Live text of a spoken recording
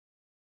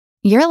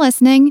You're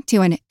listening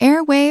to an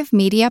Airwave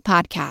Media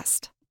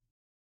Podcast.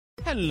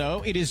 Hello,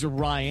 it is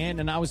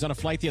Ryan, and I was on a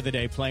flight the other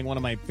day playing one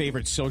of my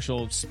favorite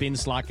social spin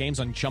slot games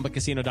on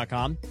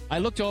ChumbaCasino.com. I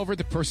looked over at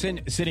the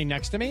person sitting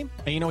next to me,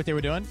 and you know what they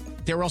were doing?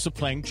 They were also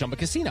playing Chumba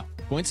Casino.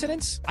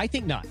 Coincidence? I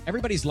think not.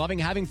 Everybody's loving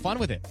having fun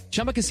with it.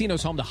 Chumba Casino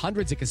is home to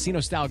hundreds of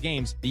casino-style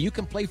games that you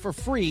can play for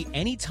free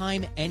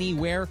anytime,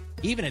 anywhere,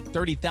 even at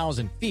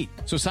 30,000 feet.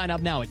 So sign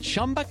up now at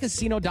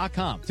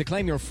ChumbaCasino.com to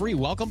claim your free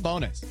welcome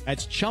bonus.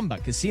 That's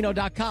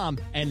ChumbaCasino.com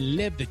and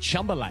live the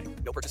Chumba life.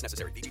 No purchase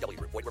necessary. VGW.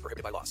 Void where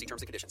prohibited by law. See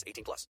terms and conditions.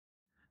 18+.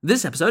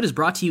 This episode is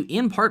brought to you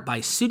in part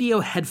by Studio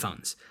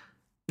Headphones.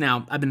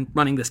 Now, I've been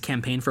running this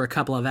campaign for a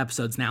couple of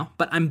episodes now,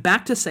 but I'm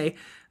back to say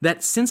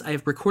that since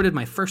I've recorded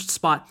my first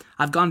spot,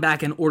 I've gone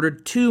back and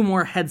ordered 2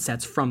 more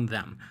headsets from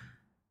them.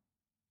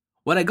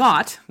 What I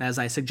got, as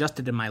I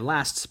suggested in my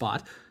last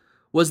spot,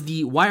 was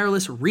the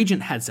wireless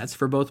Regent headsets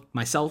for both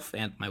myself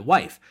and my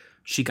wife.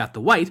 She got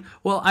the white,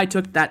 while I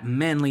took that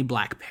manly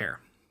black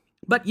pair.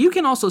 But you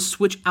can also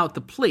switch out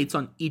the plates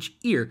on each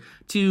ear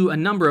to a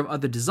number of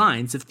other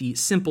designs if the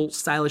simple,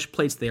 stylish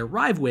plates they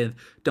arrive with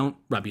don't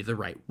rub you the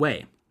right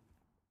way.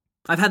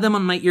 I've had them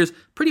on my ears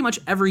pretty much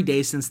every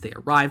day since they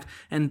arrived,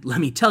 and let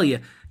me tell you,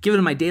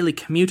 given my daily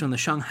commute on the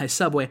Shanghai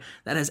subway,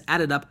 that has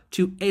added up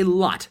to a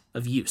lot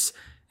of use,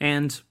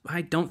 and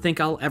I don't think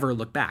I'll ever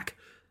look back.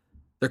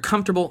 They're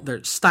comfortable,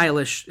 they're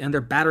stylish, and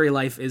their battery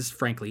life is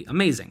frankly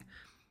amazing.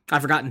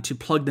 I've forgotten to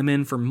plug them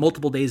in for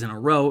multiple days in a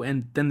row,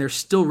 and then they're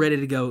still ready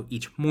to go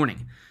each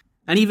morning.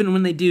 And even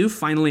when they do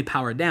finally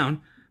power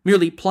down,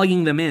 merely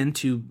plugging them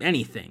into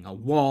anything, a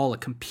wall, a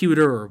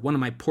computer, or one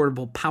of my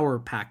portable power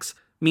packs,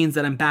 means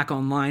that I'm back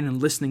online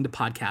and listening to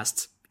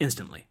podcasts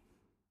instantly.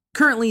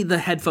 Currently, the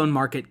headphone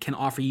market can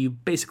offer you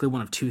basically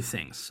one of 2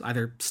 things,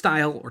 either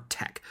style or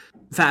tech.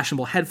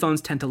 Fashionable headphones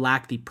tend to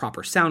lack the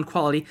proper sound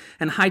quality,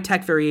 and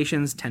high-tech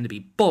variations tend to be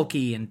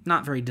bulky and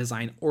not very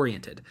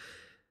design-oriented.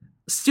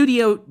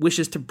 Studio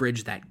wishes to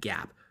bridge that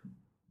gap.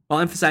 While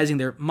emphasizing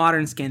their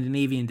modern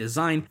Scandinavian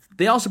design,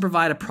 they also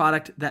provide a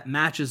product that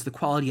matches the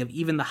quality of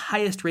even the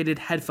highest-rated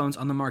headphones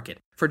on the market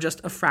for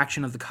just a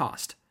fraction of the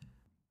cost.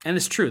 And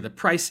it's true, the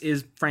price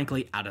is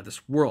frankly out of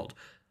this world.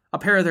 A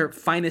pair of their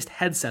finest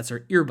headsets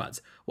or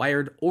earbuds,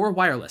 wired or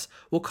wireless,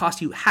 will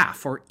cost you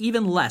half or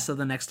even less of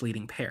the next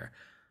leading pair.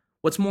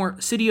 What's more,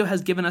 Studio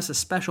has given us a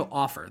special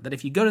offer that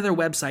if you go to their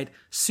website,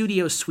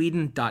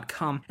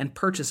 studiosweden.com, and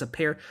purchase a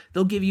pair,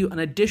 they'll give you an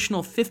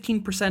additional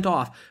 15%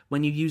 off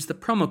when you use the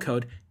promo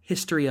code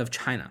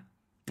HistoryOfChina.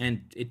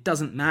 And it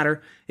doesn't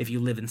matter if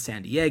you live in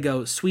San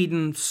Diego,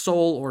 Sweden,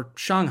 Seoul, or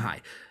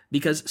Shanghai,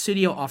 because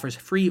Studio offers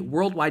free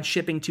worldwide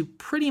shipping to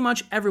pretty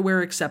much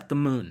everywhere except the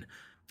moon.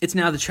 It's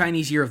now the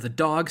Chinese Year of the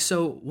Dog,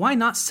 so why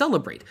not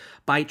celebrate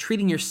by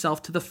treating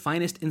yourself to the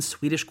finest in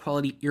Swedish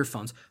quality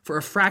earphones for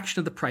a fraction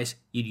of the price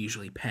you'd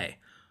usually pay?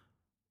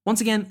 Once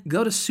again,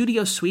 go to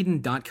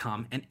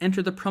studiosweden.com and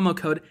enter the promo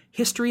code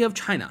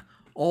HistoryOfChina,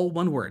 all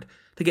one word,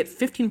 to get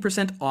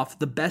 15% off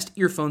the best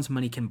earphones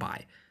money can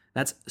buy.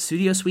 That's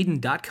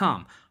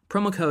studiosweden.com,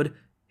 promo code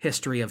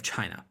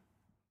HistoryOfChina.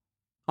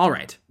 All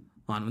right,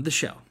 on with the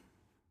show.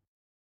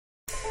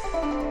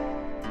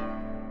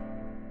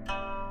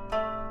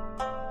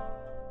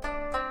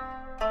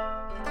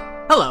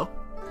 Hello,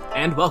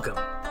 and welcome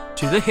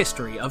to the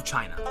History of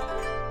China.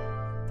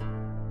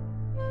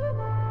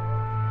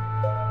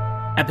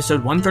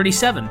 Episode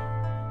 137,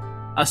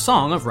 A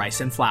Song of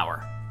Rice and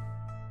Flour.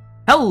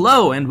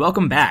 Hello, and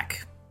welcome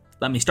back.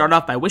 Let me start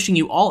off by wishing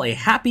you all a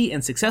happy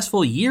and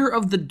successful Year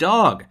of the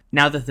Dog,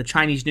 now that the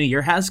Chinese New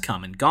Year has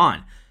come and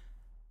gone.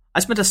 I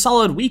spent a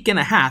solid week and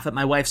a half at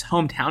my wife's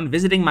hometown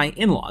visiting my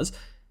in-laws,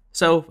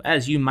 so,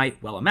 as you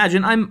might well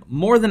imagine, I'm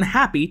more than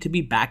happy to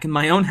be back in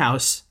my own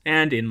house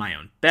and in my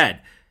own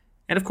bed.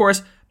 And of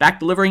course,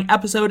 back delivering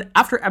episode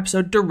after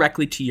episode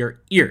directly to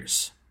your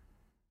ears.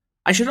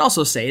 I should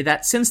also say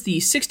that since the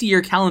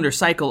 60-year calendar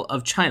cycle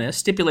of China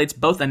stipulates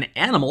both an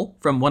animal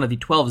from one of the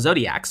 12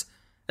 zodiacs,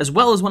 as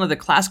well as one of the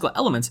classical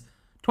elements,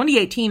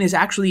 2018 is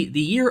actually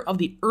the year of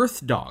the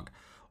Earth Dog,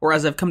 or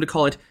as I've come to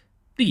call it,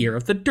 the year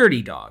of the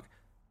Dirty Dog.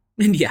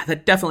 And yeah,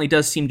 that definitely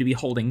does seem to be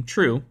holding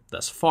true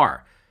thus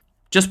far.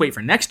 Just wait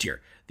for next year,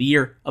 the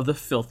year of the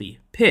Filthy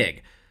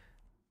Pig.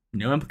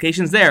 No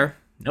implications there.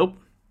 Nope,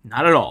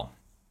 not at all.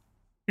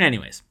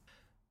 Anyways,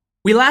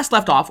 we last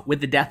left off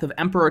with the death of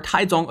Emperor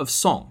Taizong of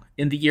Song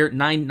in the year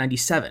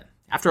 997,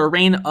 after a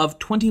reign of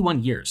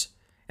 21 years,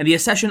 and the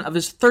accession of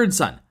his third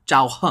son,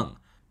 Zhao Heng,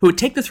 who would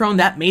take the throne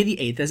that May the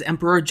 8th as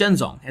Emperor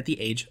Zhenzong at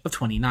the age of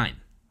 29.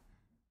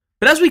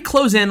 But as we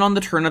close in on the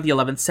turn of the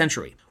 11th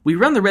century, we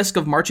run the risk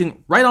of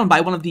marching right on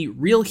by one of the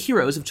real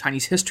heroes of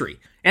Chinese history,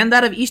 and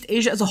that of East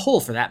Asia as a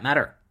whole for that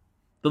matter.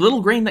 The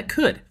little grain that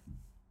could.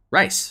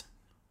 Rice.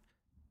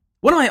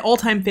 One of my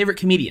all-time favorite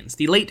comedians,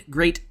 the late,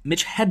 great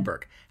Mitch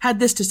Hedberg,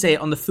 had this to say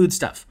on the food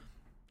stuff.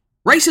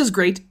 Rice is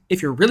great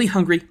if you're really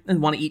hungry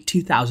and want to eat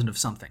 2,000 of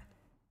something.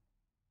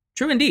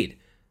 True indeed.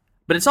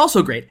 But it's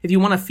also great if you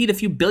want to feed a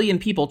few billion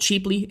people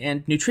cheaply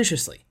and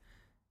nutritiously.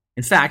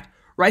 In fact,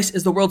 rice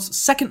is the world's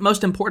second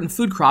most important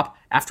food crop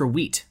after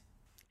wheat.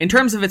 In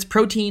terms of its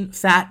protein,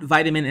 fat,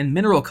 vitamin, and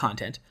mineral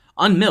content,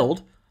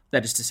 unmilled,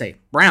 that is to say,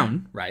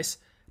 brown rice,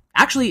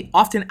 actually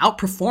often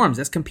outperforms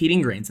its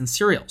competing grains and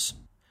cereals,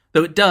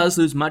 though it does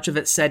lose much of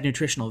its said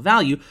nutritional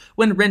value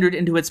when rendered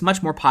into its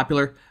much more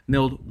popular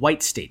milled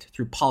white state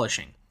through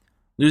polishing,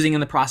 losing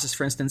in the process,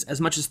 for instance, as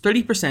much as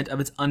 30%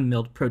 of its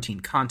unmilled protein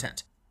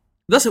content.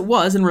 Thus it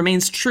was and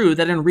remains true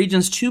that in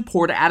regions too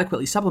poor to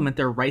adequately supplement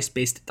their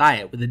rice-based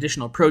diet with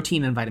additional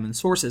protein and vitamin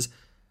sources,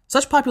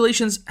 such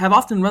populations have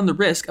often run the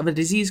risk of a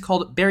disease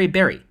called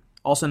beriberi,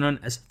 also known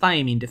as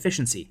thiamine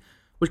deficiency,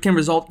 which can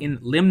result in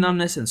limb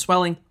numbness and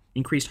swelling,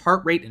 increased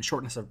heart rate and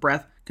shortness of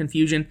breath,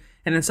 confusion,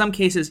 and in some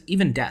cases,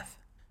 even death.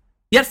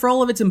 Yet for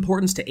all of its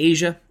importance to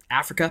Asia,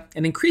 Africa,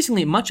 and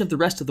increasingly much of the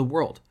rest of the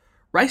world,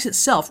 rice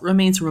itself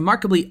remains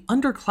remarkably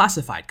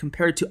underclassified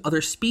compared to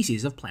other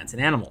species of plants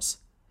and animals.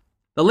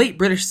 The late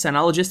British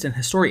sinologist and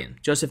historian,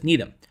 Joseph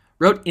Needham,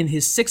 wrote in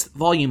his 6th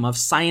volume of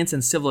Science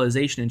and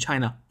Civilization in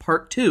China,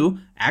 Part 2,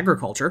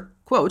 Agriculture,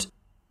 quote,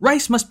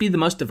 "Rice must be the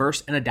most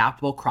diverse and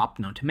adaptable crop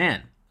known to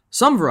man.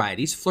 Some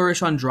varieties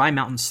flourish on dry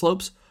mountain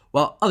slopes,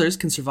 while others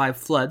can survive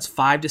floods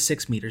 5 to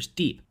 6 meters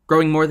deep,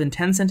 growing more than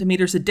 10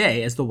 centimeters a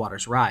day as the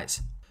waters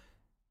rise.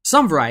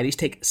 Some varieties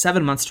take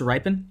 7 months to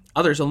ripen,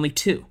 others only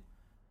 2.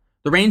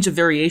 The range of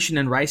variation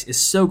in rice is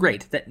so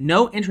great that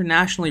no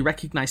internationally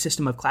recognized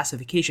system of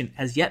classification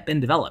has yet been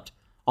developed,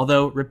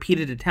 although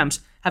repeated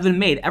attempts have been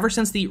made ever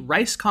since the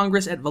Rice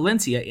Congress at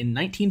Valencia in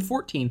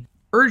 1914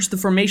 urged the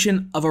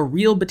formation of a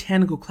real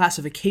botanical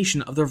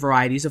classification of the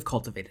varieties of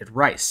cultivated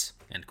rice."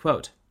 End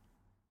quote.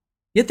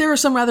 Yet there are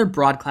some rather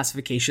broad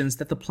classifications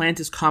that the plant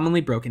is commonly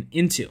broken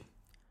into.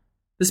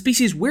 The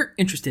species we're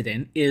interested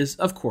in is,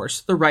 of course,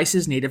 the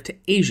rices native to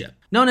Asia,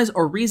 known as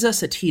Oryza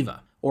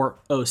sativa, or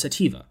O.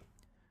 sativa.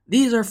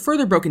 These are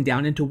further broken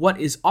down into what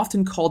is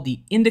often called the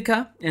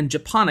Indica and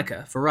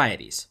Japonica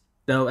varieties,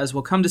 though, as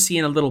we'll come to see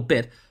in a little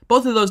bit,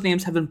 both of those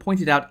names have been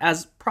pointed out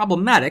as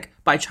problematic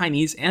by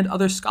Chinese and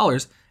other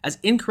scholars as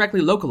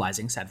incorrectly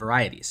localizing said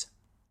varieties.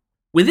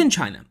 Within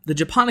China, the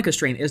Japonica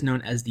strain is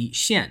known as the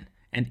Xian,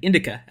 and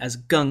Indica as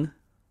Geng.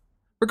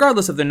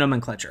 Regardless of their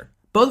nomenclature,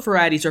 both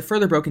varieties are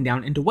further broken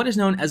down into what is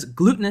known as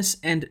glutinous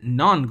and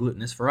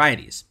non-glutinous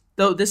varieties,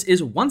 though this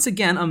is once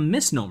again a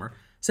misnomer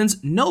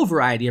since no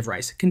variety of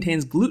rice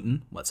contains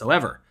gluten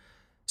whatsoever.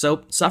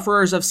 So,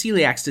 sufferers of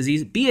celiac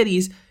disease, be at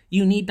ease,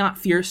 you need not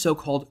fear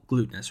so-called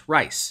glutinous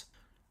rice.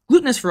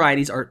 Glutinous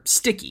varieties are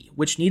sticky,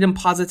 which Needham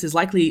posits is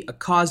likely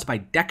caused by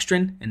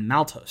dextrin and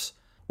maltose,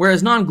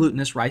 whereas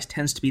non-glutinous rice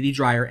tends to be the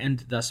drier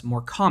and thus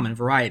more common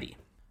variety.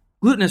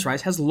 Glutinous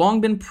rice has long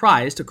been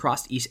prized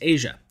across East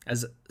Asia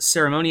as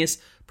ceremonious,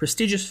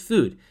 prestigious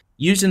food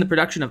used in the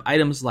production of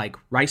items like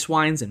rice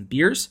wines and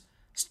beers,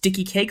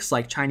 sticky cakes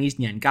like Chinese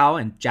niangao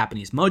and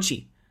Japanese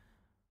mochi,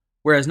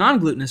 whereas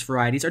non-glutinous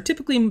varieties are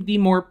typically the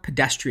more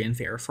pedestrian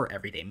fare for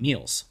everyday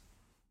meals.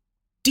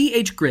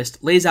 D.H.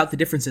 Grist lays out the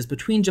differences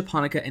between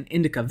Japonica and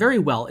Indica very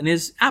well in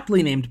his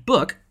aptly named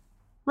book,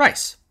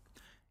 Rice.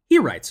 He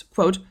writes,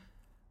 quote,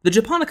 "The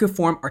Japonica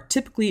form are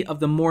typically of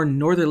the more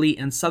northerly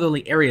and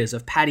southerly areas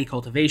of paddy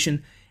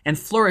cultivation and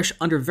flourish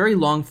under very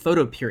long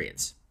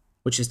photoperiods,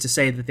 which is to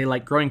say that they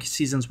like growing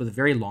seasons with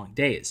very long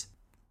days.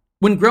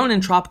 When grown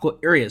in tropical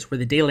areas where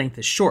the day length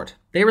is short,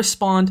 they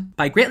respond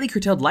by greatly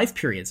curtailed life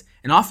periods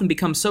and often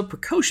become so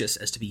precocious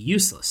as to be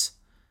useless.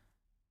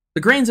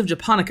 The grains of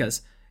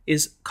Japonicas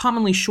is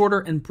commonly shorter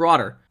and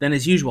broader than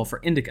is usual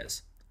for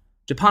Indicas.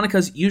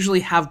 Japonicas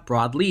usually have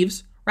broad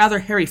leaves, rather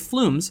hairy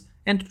flumes,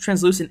 and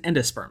translucent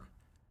endosperm.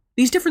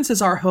 These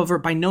differences are, however,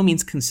 by no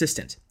means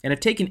consistent, and if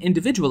taken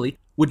individually,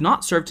 would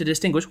not serve to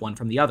distinguish one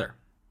from the other.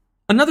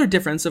 Another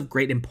difference of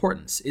great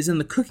importance is in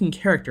the cooking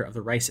character of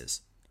the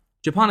rices.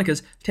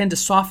 Japonicas tend to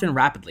soften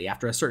rapidly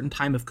after a certain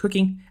time of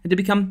cooking and to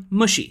become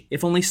mushy,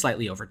 if only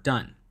slightly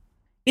overdone.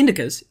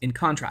 Indicas, in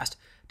contrast,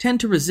 tend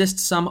to resist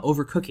some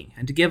overcooking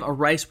and to give a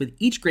rice with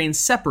each grain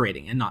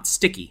separating and not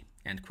sticky."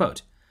 End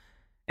quote.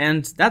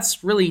 And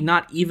that's really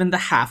not even the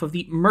half of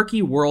the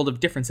murky world of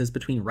differences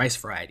between rice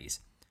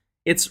varieties.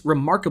 It's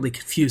remarkably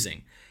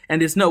confusing,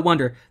 and it's no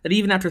wonder that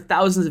even after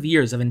thousands of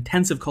years of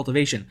intensive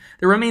cultivation,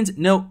 there remains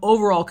no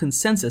overall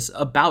consensus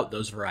about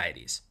those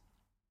varieties.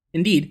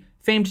 Indeed,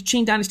 famed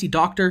Qing Dynasty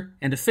doctor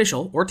and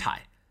official, or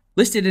Tai,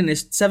 listed in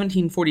his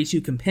 1742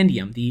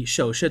 compendium, the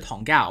Shou Shi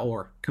Tong Gao,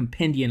 or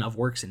Compendium of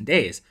Works and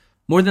Days,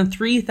 more than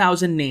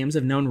 3,000 names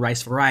of known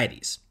rice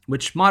varieties,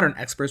 which modern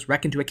experts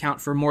reckon to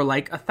account for more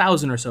like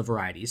 1,000 or so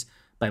varieties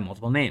by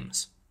multiple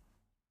names.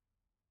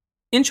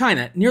 In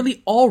China,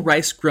 nearly all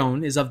rice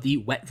grown is of the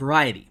wet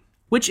variety,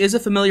 which is a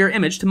familiar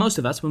image to most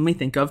of us when we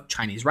think of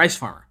Chinese rice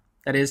farmer.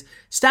 That is,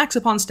 stacks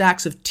upon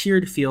stacks of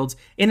tiered fields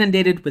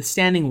inundated with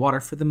standing water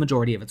for the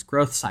majority of its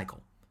growth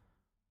cycle.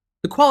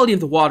 The quality of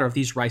the water of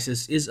these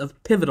rices is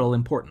of pivotal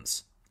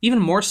importance, even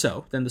more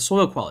so than the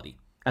soil quality,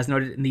 as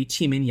noted in the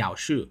Qimin Yao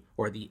Shu,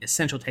 or the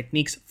Essential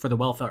Techniques for the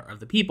Welfare of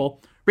the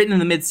People, written in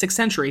the mid-6th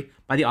century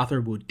by the author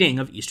Wu Ding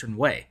of Eastern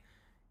Wei.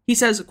 He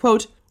says,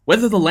 quote,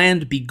 "Whether the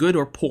land be good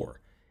or poor,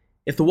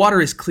 if the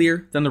water is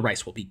clear, then the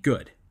rice will be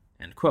good."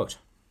 End quote.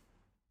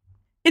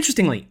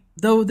 Interestingly,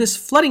 though this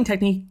flooding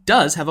technique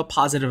does have a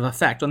positive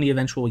effect on the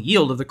eventual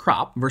yield of the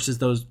crop versus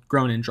those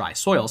grown in dry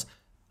soils,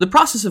 the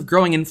process of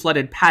growing in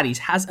flooded paddies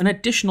has an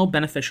additional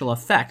beneficial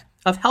effect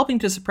of helping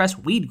to suppress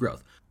weed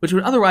growth, which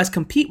would otherwise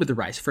compete with the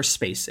rice for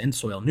space and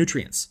soil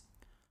nutrients.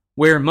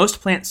 Where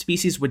most plant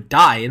species would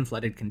die in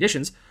flooded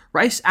conditions,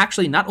 rice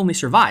actually not only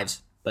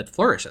survives, but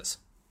flourishes.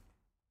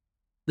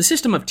 The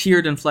system of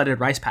tiered and flooded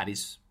rice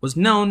paddies was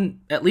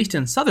known, at least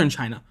in southern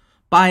China,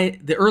 by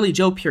the early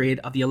Zhou period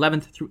of the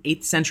 11th through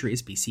 8th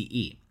centuries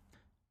BCE.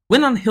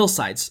 When on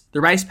hillsides,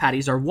 the rice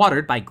paddies are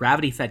watered by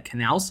gravity-fed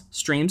canals,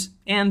 streams,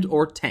 and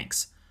or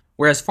tanks,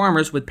 whereas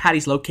farmers with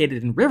paddies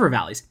located in river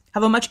valleys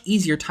have a much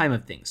easier time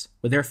of things,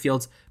 with their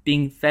fields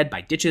being fed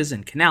by ditches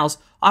and canals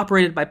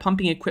operated by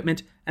pumping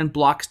equipment and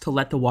blocks to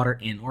let the water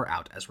in or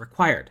out as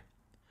required.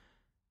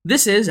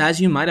 This is,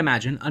 as you might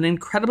imagine, an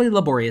incredibly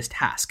laborious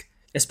task,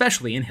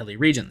 especially in hilly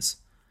regions.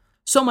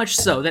 So much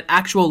so that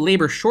actual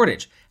labor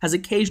shortage has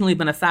occasionally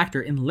been a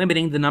factor in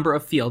limiting the number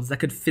of fields that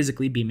could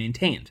physically be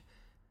maintained.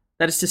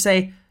 That is to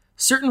say,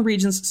 certain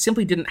regions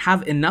simply didn't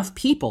have enough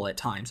people at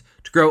times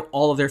to grow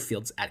all of their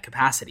fields at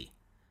capacity.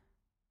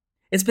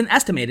 It's been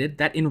estimated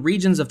that in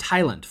regions of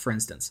Thailand, for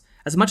instance,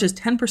 as much as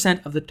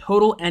 10% of the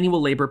total annual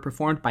labor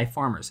performed by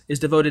farmers is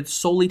devoted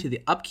solely to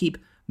the upkeep,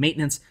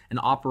 maintenance, and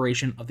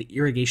operation of the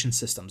irrigation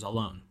systems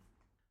alone.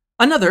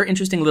 Another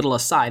interesting little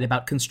aside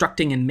about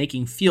constructing and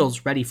making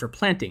fields ready for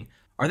planting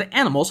are the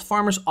animals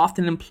farmers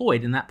often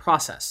employed in that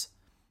process.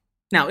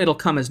 Now, it'll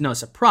come as no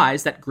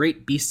surprise that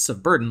great beasts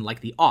of burden like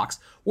the ox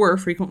were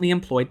frequently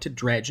employed to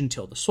dredge and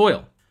till the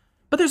soil.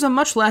 But there's a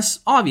much less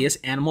obvious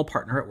animal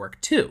partner at work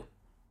too: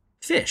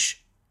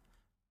 fish.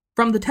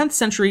 From the 10th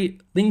century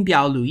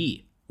Lingbiao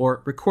Luyi,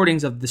 or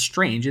Recordings of the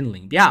Strange in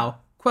Lingbiao,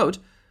 quote,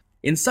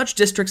 "In such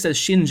districts as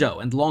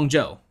Xinzhou and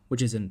Longzhou,"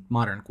 which is in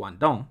modern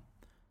Guangdong,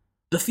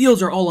 "the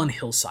fields are all on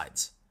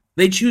hillsides.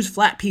 They choose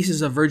flat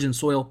pieces of virgin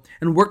soil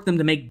and work them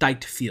to make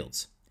diked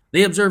fields.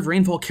 They observe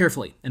rainfall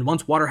carefully, and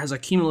once water has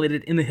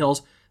accumulated in the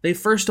hills, they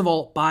first of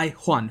all buy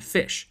huan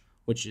fish,"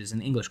 which is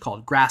in English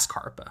called grass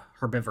carp, a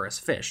herbivorous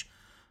fish,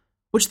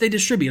 "which they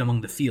distribute among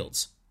the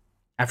fields.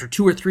 After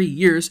 2 or 3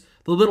 years,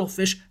 the little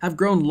fish have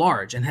grown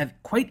large and have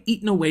quite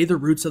eaten away the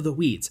roots of the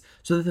weeds,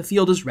 so that the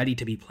field is ready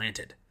to be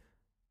planted.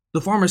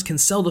 The farmers can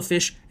sell the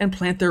fish and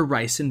plant their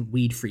rice in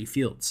weed-free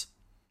fields.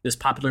 This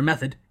popular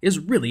method is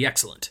really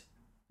excellent."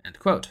 End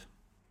quote.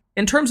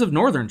 In terms of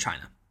northern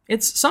China,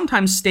 it's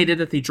sometimes stated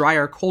that the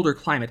drier, colder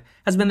climate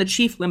has been the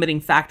chief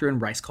limiting factor in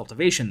rice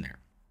cultivation there.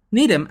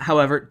 Needham,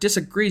 however,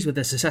 disagrees with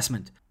this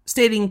assessment,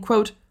 stating,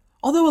 quote,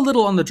 "Although a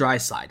little on the dry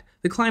side,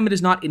 the climate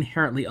is not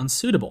inherently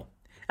unsuitable,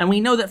 and we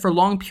know that for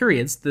long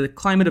periods the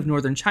climate of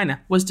northern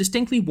China was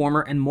distinctly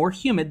warmer and more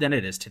humid than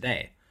it is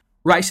today.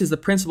 Rice is the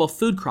principal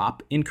food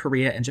crop in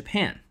Korea and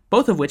Japan,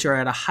 both of which are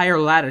at a higher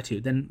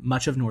latitude than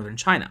much of northern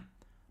China.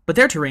 But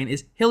their terrain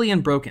is hilly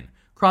and broken,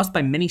 crossed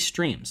by many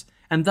streams,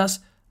 and thus,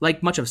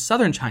 like much of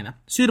southern China,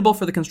 suitable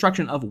for the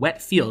construction of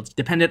wet fields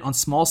dependent on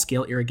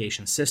small-scale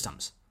irrigation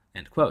systems."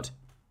 End quote.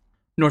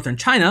 Northern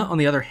China, on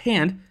the other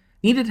hand,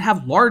 needed to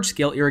have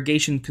large-scale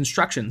irrigation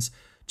constructions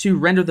to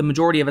render the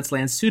majority of its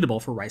land suitable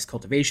for rice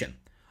cultivation,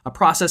 a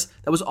process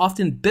that was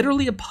often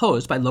bitterly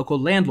opposed by local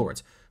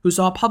landlords who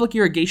saw public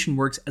irrigation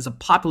works as a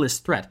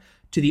populist threat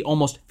to the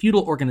almost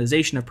feudal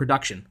organization of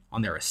production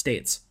on their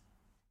estates.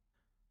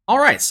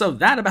 Alright, so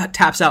that about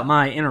taps out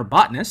my inner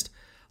botanist.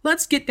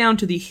 Let's get down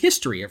to the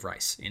history of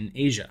rice in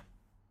Asia.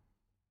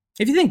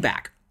 If you think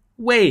back,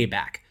 way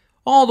back,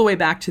 all the way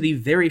back to the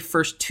very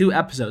first 2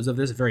 episodes of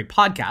this very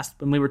podcast,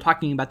 when we were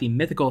talking about the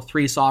mythical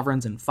 3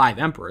 sovereigns and 5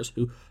 emperors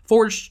who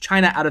forged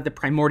China out of the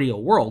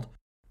primordial world,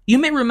 you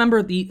may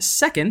remember the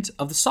second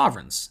of the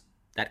sovereigns,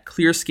 that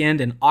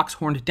clear-skinned and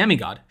ox-horned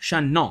demigod,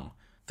 Shen Nong,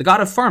 the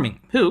god of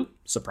farming, who,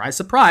 surprise,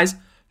 surprise,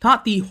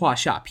 taught the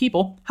Huaxia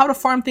people how to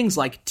farm things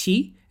like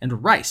tea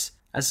and rice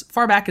as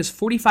far back as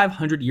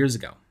 4,500 years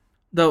ago.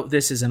 Though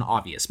this is an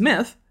obvious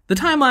myth, the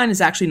timeline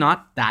is actually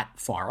not that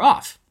far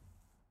off.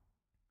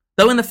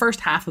 Though in the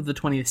first half of the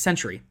 20th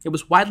century, it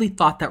was widely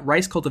thought that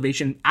rice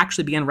cultivation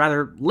actually began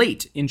rather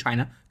late in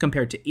China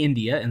compared to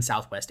India and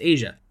Southwest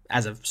Asia,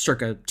 as of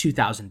circa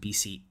 2000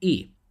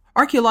 BCE.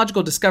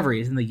 Archaeological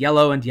discoveries in the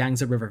Yellow and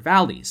Yangtze River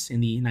valleys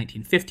in the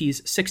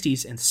 1950s,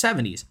 60s, and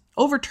 70s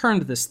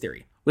overturned this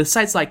theory, with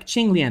sites like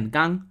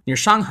Qingliangang near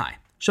Shanghai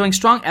showing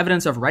strong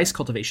evidence of rice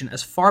cultivation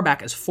as far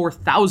back as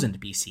 4000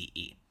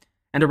 BCE,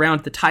 and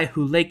around the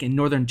Taihu Lake in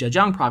northern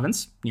Zhejiang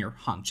province, near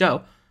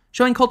Hangzhou,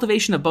 showing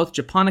cultivation of both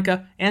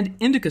Japonica and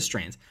Indica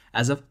strains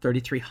as of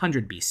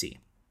 3300 BC.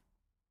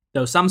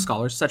 Though some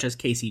scholars, such as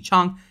K.C.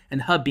 Chang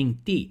and He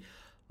Bingdi,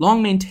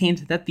 long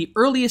maintained that the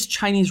earliest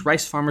Chinese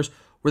rice farmers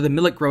were the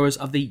millet growers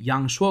of the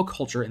Yangshuo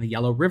culture in the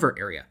Yellow River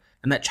area,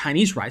 and that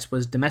Chinese rice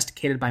was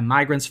domesticated by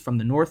migrants from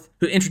the north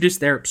who introduced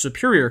their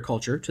superior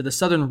culture to the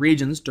southern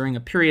regions during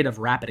a period of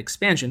rapid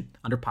expansion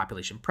under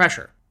population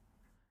pressure.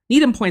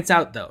 Needham points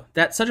out, though,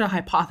 that such a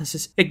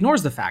hypothesis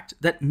ignores the fact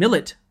that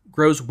millet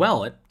grows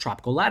well at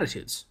tropical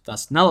latitudes,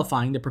 thus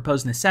nullifying the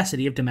proposed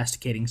necessity of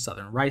domesticating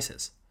southern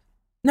rices.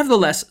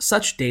 Nevertheless,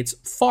 such dates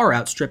far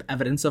outstrip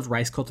evidence of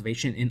rice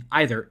cultivation in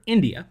either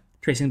India,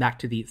 tracing back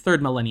to the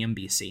 3rd millennium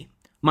BC,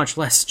 much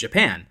less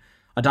Japan,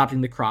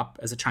 adopting the crop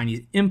as a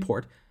Chinese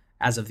import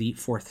as of the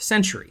 4th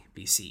century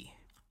BC.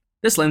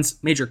 This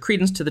lends major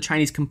credence to the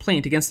Chinese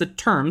complaint against the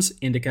terms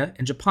indica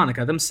and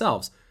japonica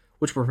themselves,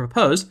 which were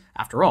proposed,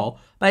 after all,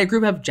 by a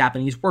group of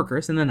Japanese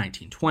workers in the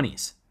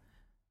 1920s.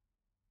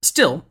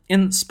 Still,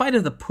 in spite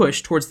of the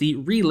push towards the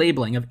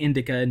relabeling of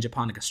indica and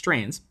japonica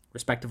strains,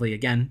 respectively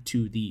again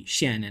to the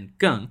Xian and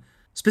Geng,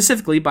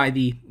 specifically by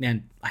the,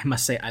 and I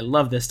must say I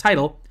love this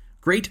title,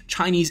 Great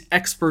Chinese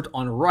Expert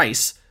on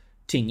Rice,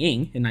 Ting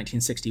Ying in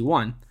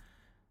 1961,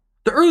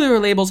 the earlier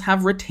labels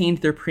have retained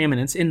their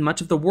preeminence in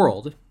much of the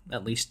world,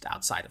 at least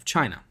outside of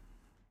China.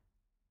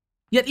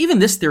 Yet even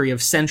this theory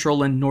of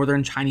central and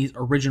northern Chinese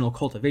original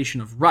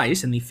cultivation of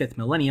rice in the 5th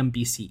millennium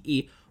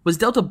BCE was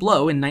dealt a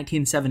blow in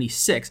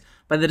 1976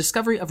 by the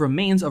discovery of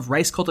remains of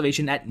rice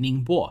cultivation at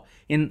Ningbo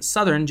in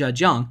southern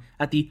Zhejiang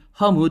at the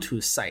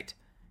Hemutu site,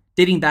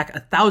 dating back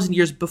 1,000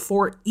 years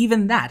before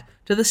even that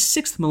to the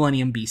 6th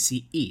millennium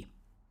BCE,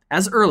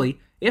 as early,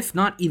 if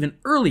not even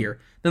earlier,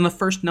 than the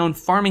first known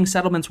farming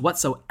settlements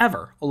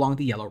whatsoever along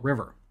the Yellow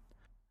River.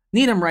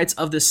 Needham writes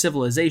of this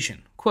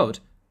civilization,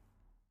 quote,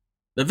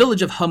 "The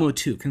village of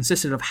Hemutu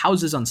consisted of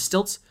houses on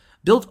stilts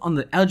built on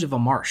the edge of a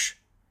marsh.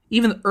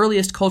 Even the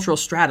earliest cultural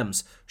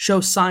stratums show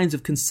signs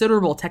of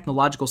considerable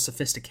technological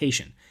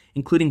sophistication,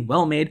 including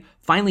well-made,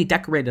 finely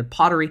decorated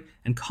pottery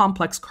and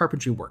complex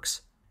carpentry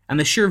works. And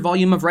the sheer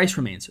volume of rice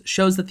remains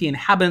shows that the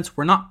inhabitants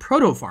were not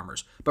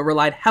proto-farmers, but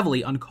relied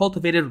heavily on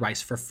cultivated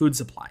rice for food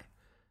supply.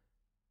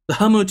 The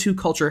Hemutu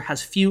culture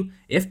has few,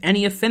 if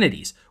any,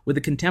 affinities with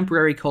the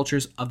contemporary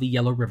cultures of the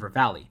Yellow River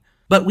Valley.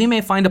 But we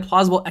may find a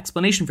plausible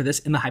explanation for this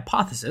in the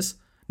hypothesis,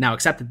 now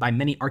accepted by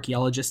many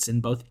archaeologists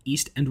in both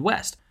East and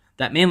West,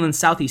 that mainland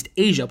Southeast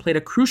Asia played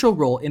a crucial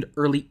role in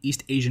early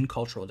East Asian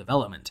cultural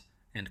development."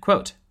 End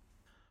quote.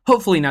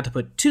 Hopefully not to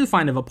put too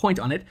fine of a point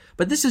on it,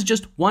 but this is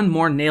just one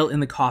more nail in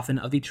the coffin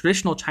of the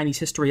traditional Chinese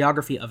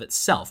historiography of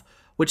itself,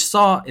 which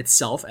saw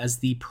itself as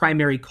the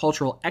primary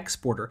cultural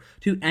exporter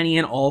to any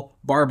and all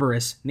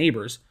barbarous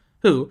neighbors,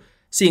 who,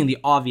 seeing the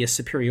obvious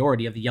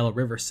superiority of the Yellow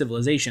River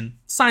civilization,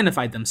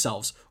 sinified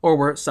themselves or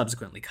were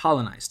subsequently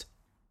colonized.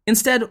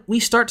 Instead, we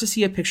start to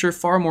see a picture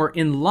far more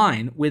in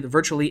line with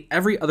virtually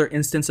every other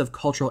instance of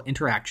cultural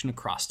interaction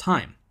across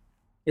time.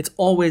 It's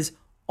always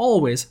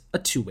a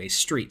two-way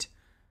street.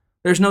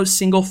 There's no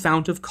single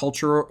fount of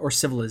culture or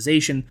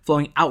civilization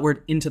flowing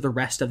outward into the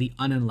rest of the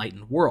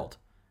unenlightened world.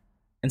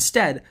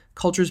 Instead,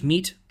 cultures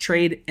meet,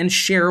 trade, and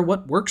share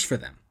what works for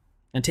them,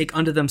 and take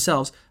unto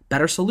themselves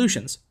better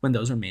solutions when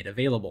those are made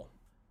available.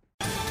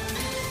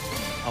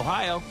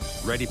 Ohio,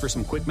 ready for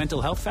some quick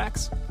mental health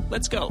facts?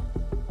 Let's go.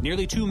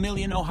 Nearly 2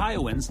 million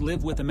Ohioans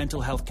live with a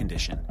mental health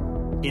condition.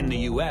 In the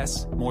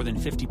U.S., more than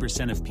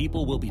 50% of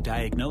people will be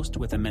diagnosed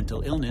with a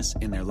mental illness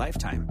in their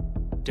lifetime.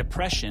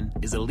 Depression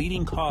is a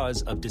leading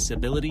cause of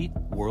disability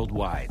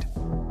worldwide.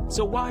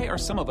 So why are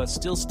some of us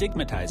still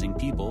stigmatizing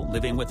people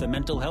living with a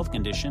mental health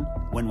condition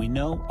when we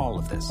know all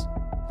of this?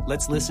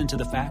 Let's listen to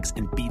the facts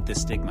and beat the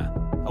stigma.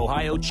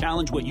 Ohio,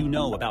 challenge what you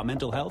know about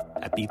mental health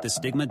at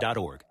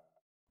beatthestigma.org.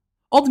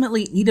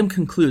 Ultimately, Needham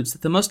concludes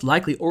that the most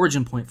likely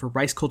origin point for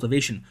rice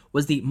cultivation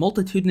was the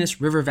multitudinous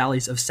river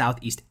valleys of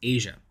Southeast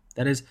Asia,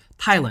 that is,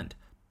 Thailand,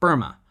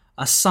 Burma,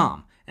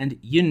 Assam, and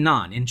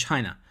Yunnan in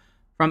China,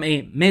 from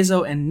a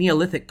Meso and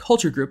Neolithic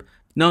culture group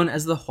known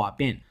as the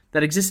Huabin,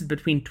 that existed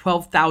between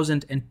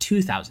 12,000 and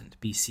 2000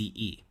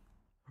 BCE.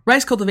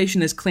 Rice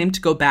cultivation is claimed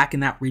to go back in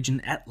that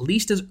region at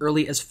least as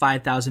early as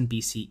 5000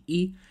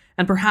 BCE,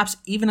 and perhaps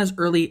even as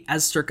early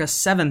as circa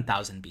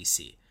 7000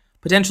 BC,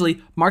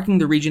 potentially marking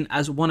the region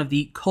as one of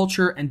the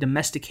culture and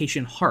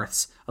domestication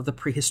hearths of the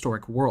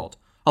prehistoric world,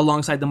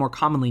 alongside the more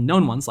commonly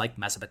known ones like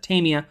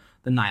Mesopotamia,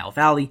 the Nile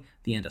Valley,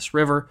 the Indus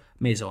River,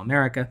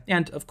 Mesoamerica,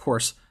 and, of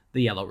course,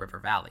 the Yellow River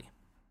Valley.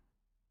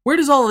 Where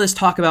does all of this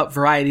talk about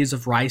varieties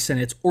of rice and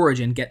its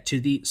origin get to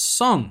the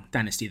Song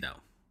dynasty,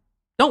 though?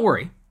 Don't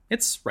worry,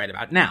 it's right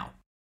about now.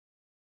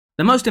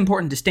 The most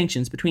important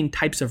distinctions between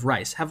types of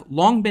rice have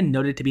long been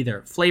noted to be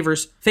their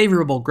flavors,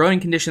 favorable growing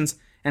conditions,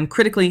 and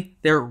critically,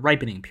 their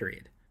ripening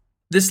period.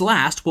 This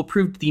last will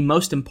prove the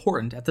most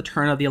important at the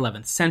turn of the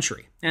 11th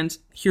century, and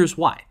here's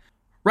why.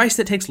 Rice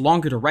that takes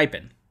longer to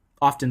ripen,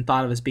 often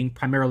thought of as being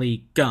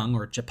primarily Geng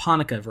or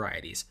Japonica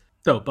varieties,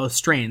 though both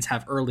strains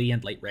have early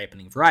and late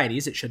ripening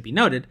varieties, it should be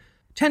noted,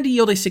 tend to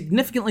yield a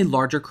significantly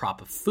larger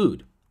crop of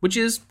food, which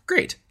is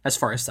great as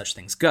far as such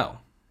things go.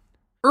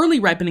 Early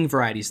ripening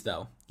varieties,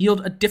 though,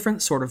 yield a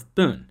different sort of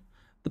boon,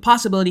 the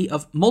possibility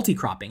of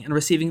multi-cropping and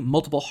receiving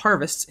multiple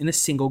harvests in a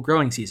single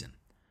growing season,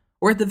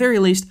 or at the very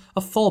least, a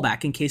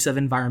fallback in case of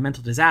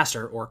environmental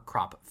disaster or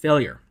crop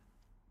failure.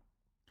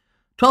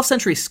 12th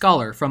century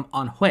scholar from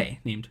Anhui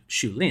named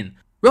Xu Lin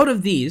wrote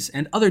of these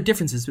and other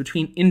differences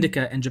between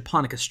Indica and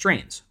Japonica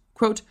strains.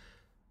 Quote,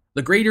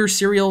 "The greater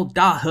cereal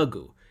Da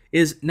Hegu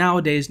is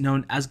nowadays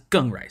known as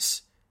Geng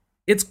rice.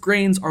 Its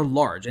grains are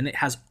large and it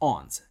has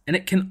awns, and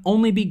it can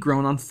only be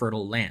grown on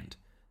fertile land.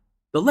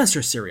 The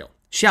lesser cereal,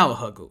 Xiao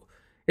Hegu,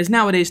 is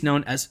nowadays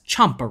known as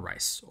champa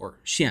rice, or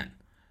xian.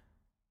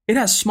 It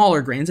has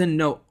smaller grains and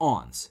no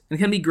awns, and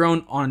can be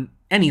grown on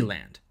any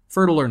land,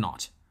 fertile or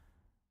not.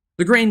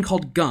 The grain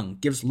called gung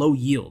gives low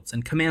yields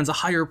and commands a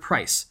higher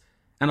price,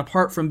 and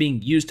apart from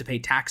being used to pay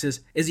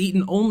taxes, is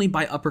eaten only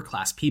by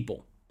upper-class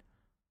people.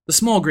 The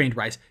small-grained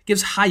rice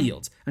gives high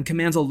yields and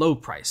commands a low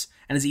price,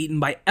 and is eaten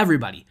by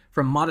everybody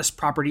from modest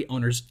property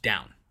owners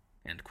down."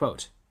 End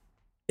quote.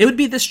 It would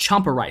be this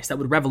champa rice that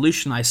would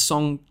revolutionize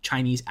Song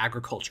Chinese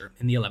agriculture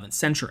in the 11th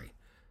century.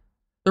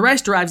 The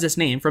rice derives its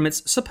name from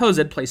its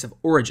supposed place of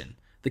origin,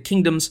 the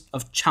kingdoms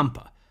of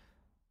Champa,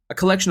 a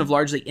collection of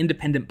largely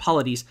independent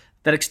polities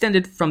that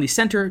extended from the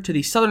center to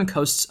the southern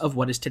coasts of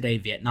what is today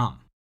Vietnam,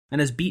 and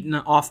has beaten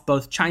off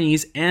both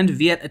Chinese and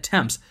Viet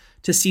attempts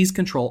to seize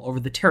control over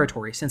the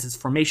territory since its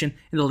formation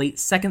in the late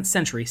 2nd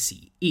century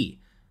CE,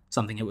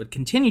 something it would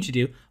continue to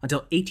do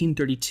until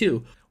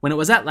 1832, when it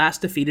was at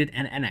last defeated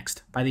and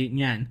annexed by the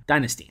Yuan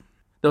dynasty,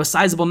 though a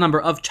sizable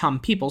number of Cham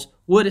peoples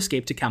would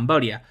escape to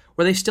Cambodia,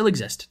 where they still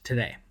exist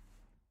today.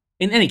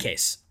 In any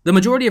case, the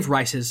majority of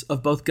rices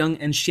of both Gung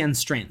and Xian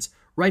strains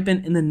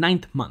ripen in the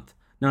 9th month,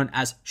 known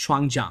as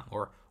Shuangjiang,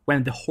 or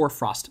when the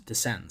hoarfrost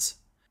descends.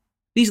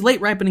 These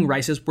late-ripening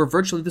rices were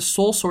virtually the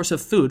sole source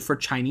of food for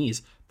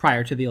Chinese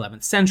prior to the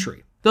 11th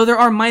century, though there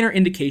are minor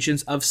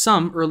indications of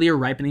some earlier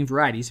ripening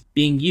varieties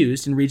being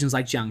used in regions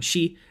like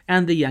Jiangxi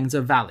and the Yangtze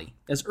Valley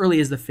as early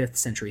as the 5th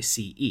century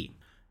CE.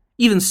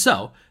 Even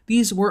so,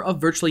 these were of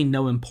virtually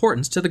no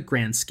importance to the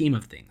grand scheme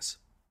of things.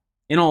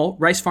 In all,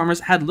 rice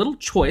farmers had little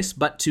choice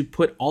but to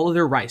put all of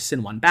their rice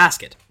in one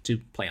basket, to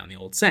play on the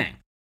old saying.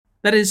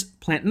 That is,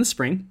 plant in the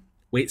spring,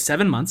 wait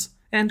 7 months,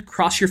 and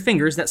cross your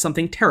fingers that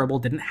something terrible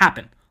didn't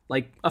happen,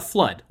 like a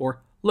flood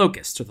or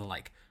locusts or the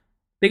like.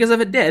 Because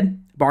if it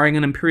did, barring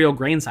an imperial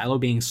grain silo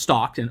being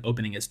stocked and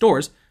opening its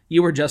doors,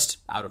 you were just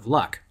out of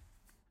luck.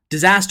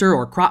 Disaster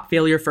or crop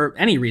failure for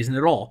any reason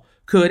at all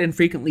could and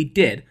frequently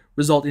did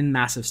result in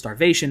massive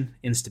starvation,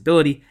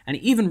 instability, and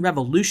even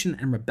revolution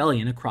and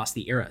rebellion across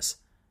the eras.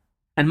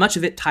 And much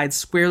of it tied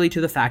squarely to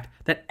the fact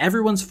that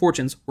everyone's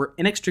fortunes were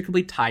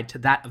inextricably tied to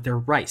that of their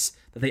rice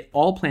that they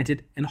all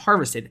planted and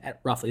harvested at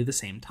roughly the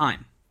same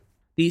time.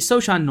 The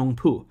Soshan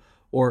Nongpu,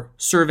 or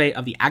Survey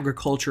of the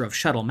Agriculture of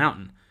Shuttle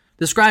Mountain,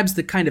 describes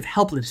the kind of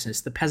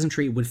helplessness the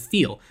peasantry would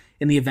feel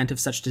in the event of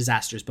such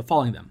disasters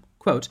befalling them.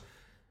 Quote,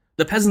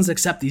 "The peasants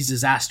accept these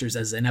disasters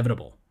as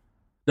inevitable.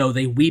 Though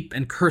they weep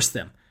and curse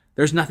them,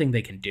 there's nothing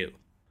they can do.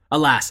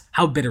 Alas,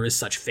 how bitter is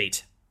such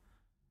fate!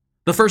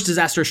 The first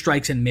disaster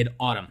strikes in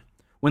mid-autumn,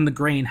 when the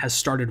grain has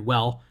started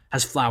well,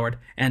 has flowered,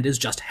 and is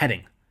just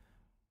heading.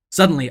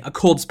 Suddenly, a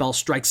cold spell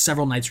strikes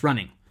several nights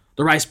running.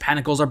 The rice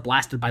panicles are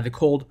blasted by the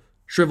cold,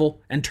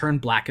 shrivel, and turn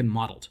black and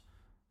mottled.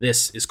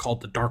 This is called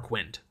the dark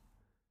wind.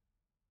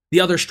 The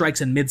other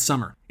strikes in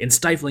midsummer, in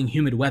stifling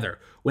humid weather,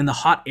 when the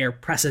hot air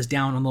presses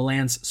down on the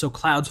lands so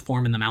clouds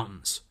form in the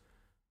mountains.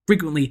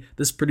 Frequently,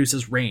 this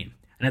produces rain,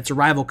 and its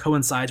arrival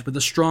coincides with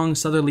a strong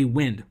southerly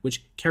wind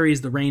which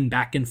carries the rain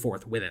back and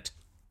forth with it.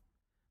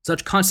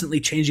 Such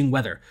constantly changing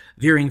weather,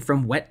 veering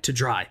from wet to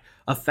dry,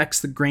 affects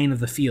the grain of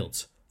the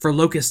fields, for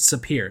locusts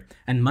appear,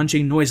 and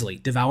munching noisily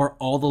devour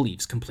all the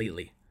leaves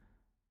completely.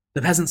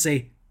 The peasants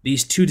say,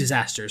 these two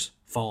disasters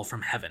fall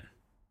from heaven."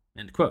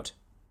 End quote.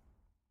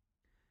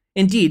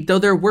 Indeed, though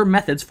there were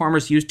methods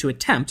farmers used to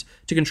attempt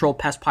to control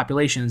pest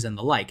populations and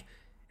the like,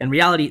 in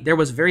reality there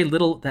was very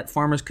little that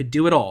farmers could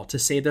do at all to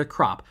save their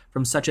crop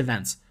from such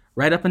events,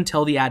 right up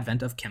until the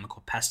advent of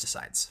chemical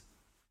pesticides.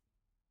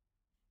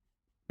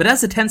 But as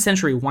the 10th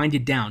century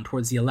winded down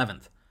towards the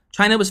 11th,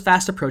 China was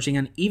fast approaching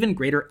an even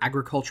greater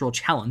agricultural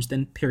challenge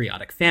than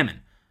periodic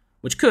famine,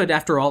 which could,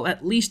 after all,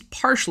 at least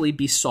partially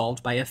be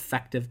solved by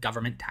effective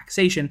government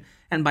taxation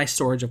and by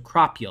storage of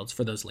crop yields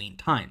for those lean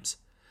times.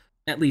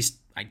 At least,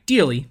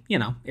 ideally,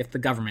 if the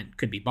government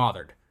could be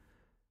bothered.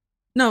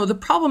 No, the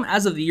problem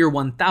as of the year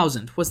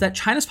 1000 was that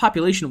China's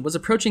population was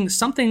approaching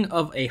something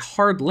of a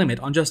hard limit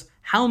on just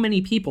how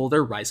many people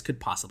their rice could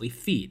possibly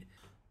feed.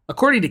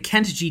 According to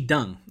Kent G.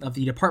 Dung of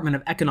the Department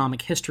of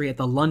Economic History at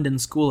the London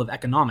School of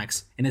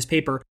Economics, in his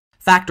paper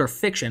Fact or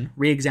Fiction,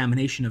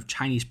 Re-examination of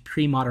Chinese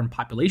Pre-Modern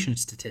Population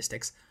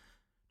Statistics,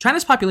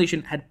 China's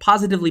population had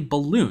positively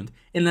ballooned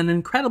in an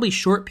incredibly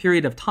short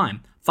period of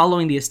time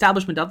following the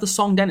establishment of the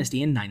Song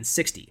dynasty in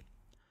 960.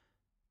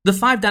 The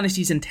 5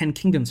 dynasties and 10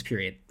 kingdoms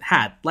period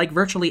had, like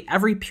virtually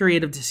every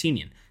period of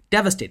disunion,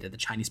 devastated the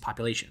Chinese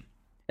population,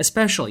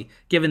 especially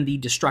given the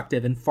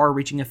destructive and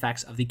far-reaching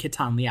effects of the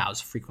Khitan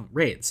Liao's frequent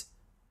raids.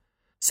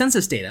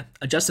 Census data,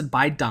 adjusted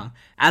by Dung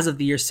as of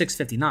the year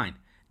 659,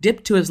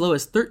 dipped to as low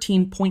as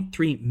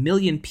 13.3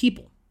 million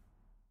people.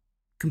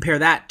 Compare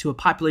that to a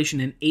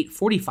population in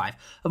 845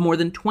 of more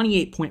than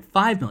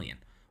 28.5 million,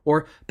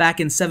 or back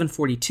in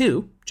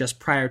 742, just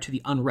prior to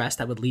the unrest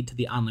that would lead to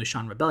the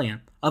Anlushan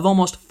Rebellion, of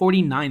almost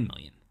 49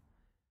 million.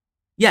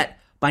 Yet,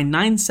 by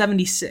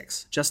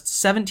 976, just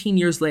 17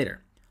 years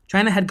later,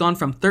 China had gone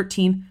from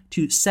 13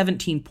 to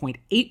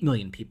 17.8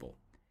 million people,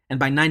 and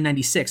by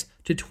 996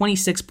 to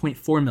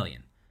 26.4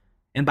 million.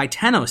 And by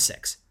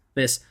 1006,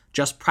 this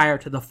just prior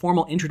to the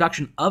formal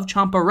introduction of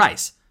champa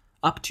rice,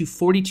 up to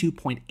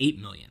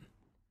 42.8 million.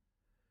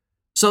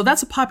 So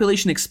that's a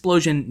population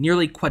explosion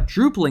nearly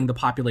quadrupling the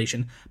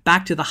population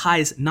back to the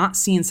highs not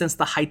seen since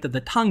the height of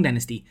the Tang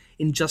Dynasty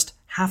in just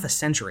half a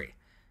century.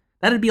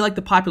 That'd be like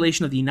the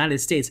population of the United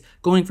States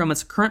going from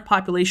its current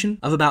population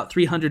of about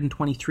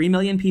 323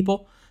 million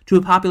people to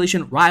a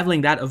population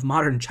rivaling that of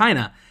modern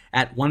China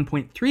at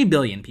 1.3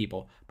 billion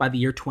people by the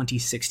year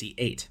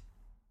 2068.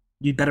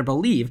 You'd better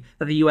believe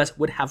that the US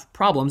would have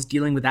problems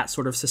dealing with that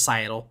sort of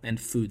societal and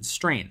food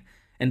strain,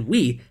 and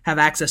we have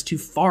access to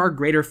far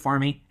greater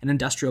farming and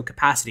industrial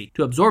capacity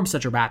to absorb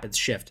such a rapid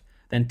shift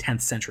than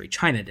 10th century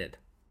China did.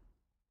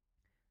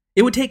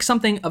 It would take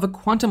something of a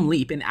quantum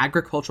leap in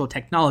agricultural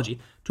technology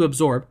to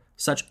absorb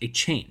such a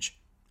change,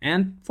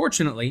 and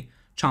fortunately,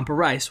 Champa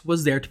rice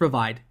was there to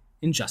provide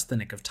in just the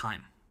nick of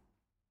time.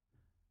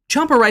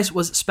 Champa rice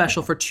was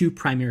special for two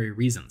primary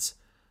reasons.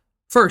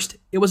 First,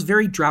 it was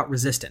very drought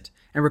resistant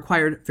and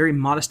required very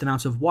modest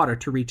amounts of water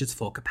to reach its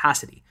full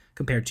capacity,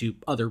 compared to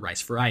other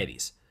rice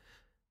varieties.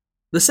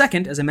 The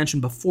second, as I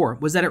mentioned before,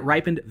 was that it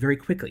ripened very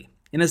quickly,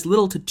 in as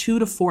little to 2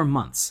 to 4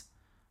 months,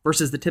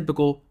 versus the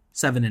typical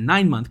 7 and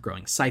 9 month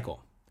growing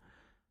cycle.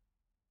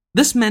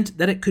 This meant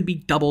that it could be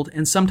doubled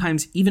and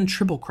sometimes even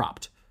triple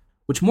cropped,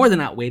 which more than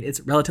outweighed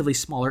its relatively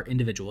smaller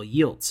individual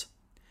yields.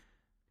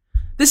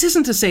 This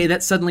isn't to say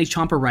that suddenly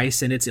Champa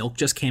rice and its ilk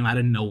just came out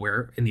of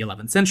nowhere in the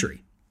 11th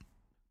century.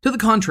 To the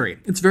contrary,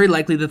 it's very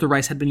likely that the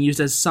rice had been used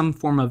as some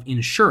form of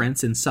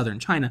insurance in southern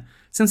China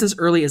since as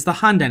early as the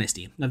Han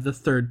Dynasty of the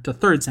 3rd to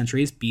 3rd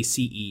centuries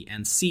BCE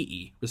and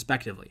CE,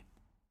 respectively.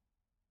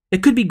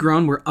 It could be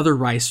grown where other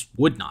rice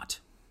would not,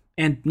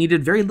 and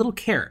needed very little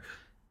care,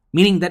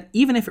 meaning that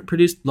even if it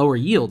produced lower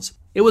yields,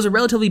 it was a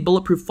relatively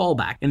bulletproof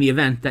fallback in the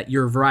event that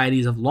your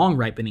varieties of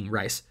long-ripening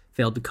rice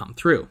failed to come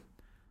through.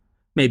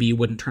 Maybe you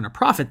wouldn't turn a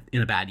profit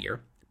in a bad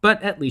year,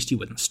 but at least you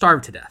wouldn't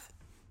starve to death.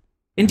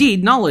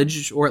 Indeed,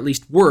 knowledge, or at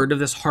least word, of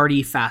this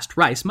hardy, fast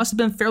rice must have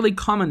been fairly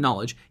common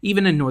knowledge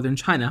even in northern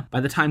China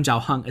by the time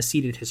Zhao Heng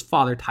acceded his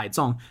father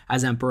Taizong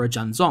as Emperor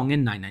Zhenzong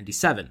in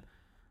 997,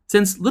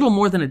 since little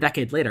more than a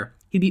decade later,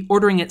 he'd be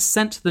ordering it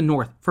sent to the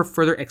north for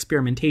further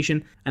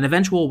experimentation and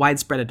eventual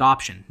widespread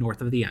adoption north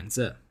of the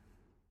Yangtze.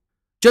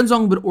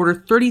 Zhenzong would order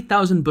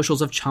 30,000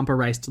 bushels of Champa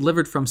rice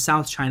delivered from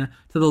South China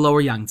to the lower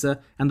Yangtze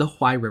and the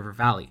Huai River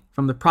Valley,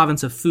 from the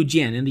province of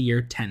Fujian in the year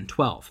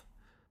 1012.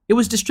 It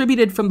was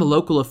distributed from the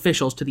local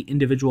officials to the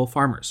individual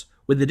farmers,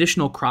 with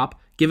additional crop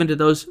given to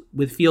those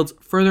with fields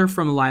further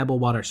from reliable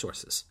water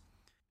sources,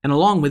 and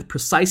along with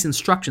precise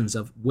instructions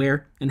of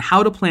where and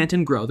how to plant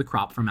and grow the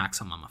crop for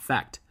maximum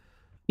effect.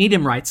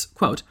 Needham writes,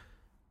 quote,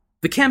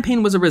 "The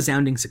campaign was a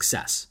resounding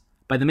success.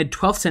 By the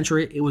mid-12th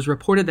century, it was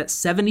reported that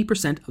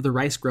 70% of the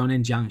rice grown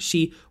in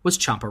Jiangxi was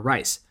Champa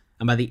rice,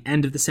 and by the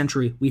end of the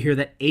century, we hear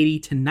that 80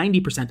 to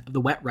 90% of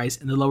the wet rice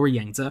in the lower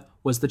Yangtze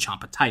was the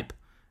Champa type."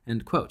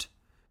 End quote.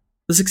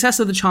 The success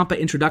of the Champa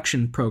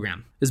introduction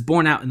program is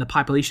borne out in the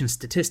population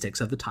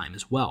statistics of the time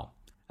as well.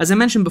 As I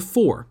mentioned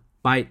before,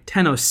 by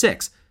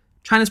 1006,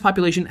 China's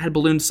population had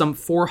ballooned some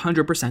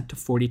 400% to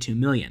 42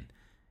 million.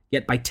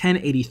 Yet by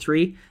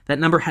 1083, that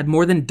number had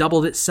more than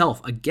doubled itself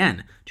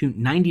again to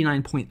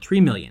 99.3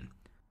 million,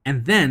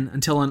 and then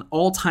until an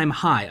all-time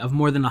high of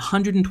more than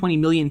 120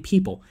 million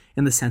people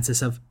in the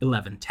census of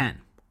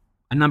 1110,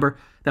 a number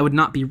that would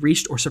not be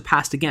reached or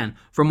surpassed again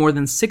for more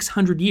than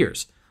 600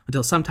 years,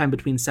 until sometime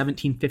between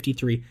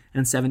 1753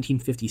 and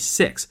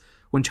 1756,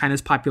 when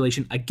China's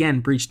population again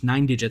breached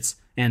 9 digits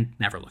and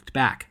never looked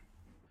back.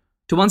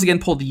 To once again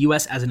pull the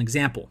US as an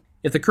example,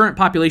 if the current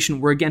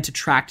population were again to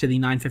track to the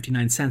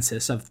 959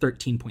 census of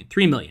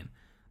 13.3 million,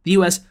 the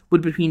US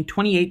would between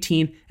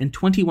 2018 and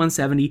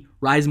 2170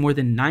 rise more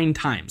than 9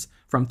 times,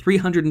 from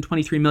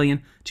 323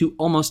 million to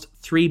almost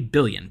 3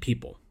 billion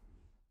people.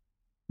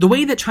 The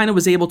way that China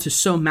was able to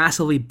so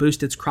massively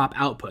boost its crop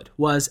output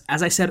was,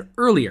 as I said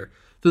earlier,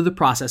 through the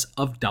process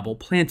of double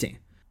planting.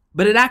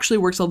 But it actually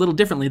works a little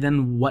differently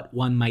than what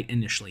one might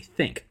initially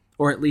think,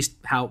 or at least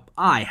how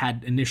I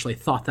had initially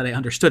thought that I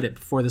understood it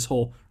before this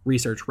whole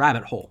research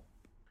rabbit hole.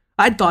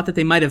 I'd thought that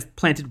they might have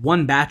planted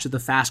one batch of the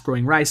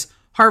fast-growing rice,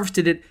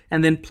 harvested it,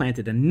 and then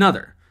planted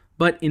another,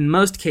 but in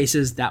most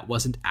cases that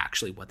wasn't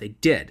actually what they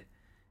did.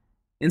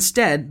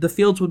 Instead, the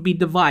fields would be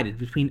divided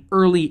between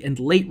early and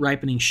late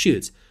ripening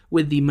shoots,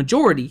 with the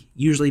majority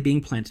usually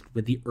being planted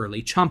with the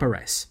early Champa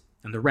rice,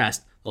 and the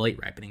rest the late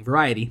ripening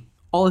variety,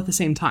 all at the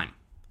same time.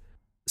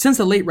 Since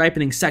the late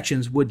ripening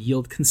sections would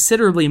yield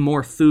considerably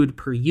more food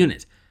per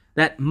unit,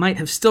 that might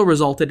have still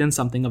resulted in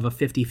something of a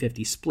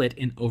 50-50 split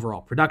in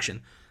overall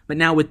production, but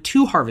now with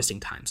 2 harvesting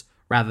times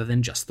rather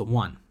than just the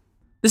one.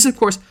 This, of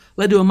course,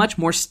 led to a much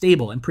more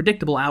stable and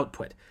predictable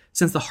output,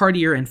 since the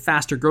hardier and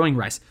faster growing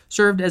rice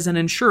served as an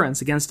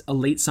insurance against a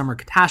late summer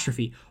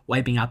catastrophe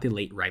wiping out the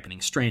late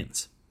ripening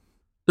strains.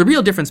 The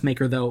real difference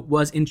maker, though,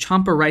 was in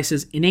Champa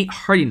rice's innate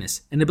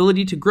hardiness and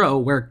ability to grow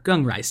where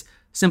gung rice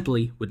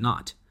simply would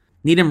not.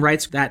 Needham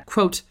writes that,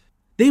 quote,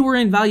 "They were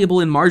invaluable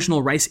in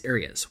marginal rice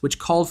areas, which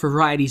called for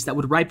varieties that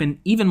would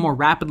ripen even more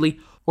rapidly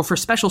or for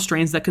special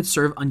strains that could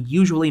serve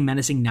unusually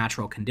menacing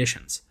natural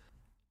conditions.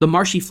 The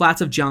marshy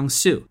flats of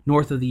Jiangsu,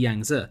 north of the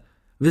Yangtze,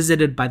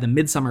 visited by the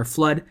midsummer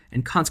flood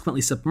and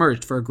consequently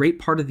submerged for a great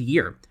part of the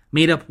year,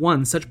 made up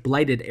one such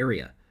blighted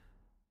area.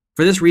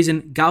 For this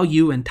reason,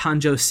 Gaoyu and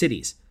Tanzhou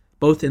cities,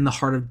 both in the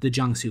heart of the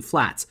Jiangsu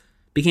Flats,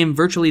 became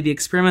virtually the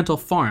experimental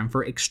farm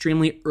for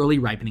extremely early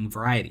ripening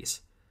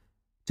varieties.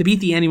 To beat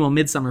the annual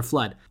midsummer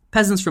flood,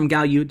 peasants from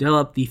Gaoyu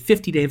developed the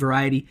 50-day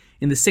variety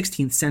in the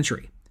 16th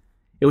century.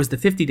 It was the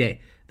 50-day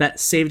that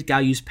saved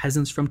Gaoyu's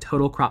peasants from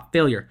total crop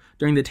failure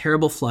during the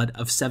terrible flood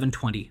of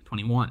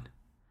 720-21.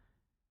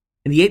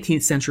 In the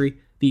 18th century,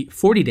 the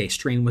 40-day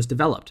strain was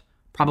developed,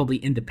 probably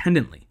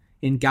independently,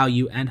 in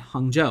Gaoyu and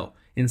Hangzhou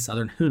in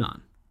southern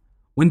Hunan.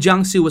 When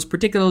Jiangsu was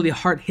particularly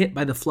hard hit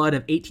by the flood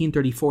of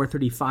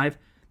 1834-35,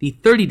 the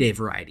 30-day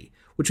variety,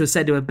 which was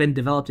said to have been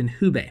developed in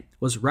Hubei,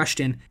 was rushed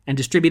in and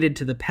distributed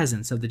to the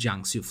peasants of the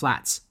Jiangsu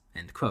Flats.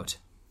 End quote.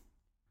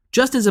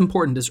 Just as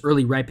important as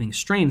early ripening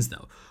strains,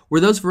 though, were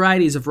those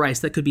varieties of rice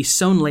that could be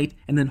sown late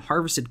and then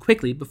harvested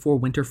quickly before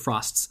winter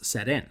frosts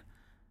set in.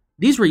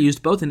 These were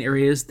used both in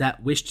areas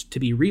that wished to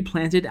be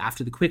replanted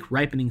after the quick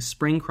ripening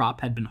spring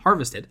crop had been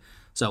harvested,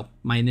 so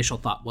my initial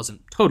thought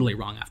wasn't totally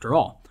wrong after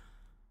all,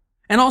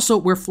 and also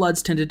where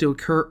floods tended to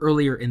occur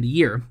earlier in the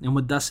year and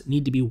would thus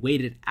need to be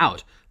waited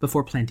out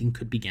before planting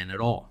could begin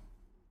at all.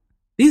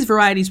 These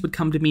varieties would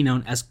come to be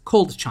known as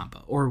cold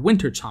champa or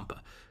winter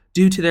champa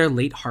due to their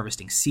late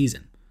harvesting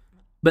season.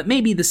 But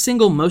maybe the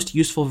single most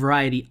useful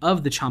variety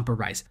of the champa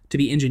rice to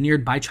be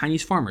engineered by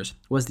Chinese farmers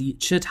was the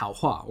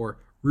Chitaohua or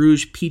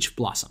rouge peach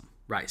blossom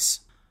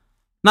rice.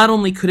 Not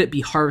only could it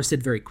be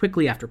harvested very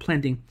quickly after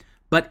planting,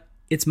 but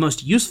its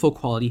most useful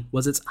quality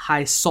was its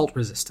high salt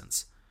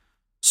resistance.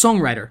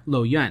 Songwriter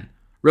Lo Yuan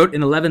wrote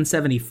in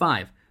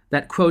 1175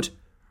 that, quote,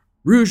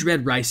 "Rouge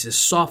red rice is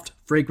soft,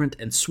 fragrant,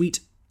 and sweet,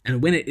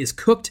 and when it is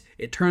cooked,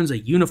 it turns a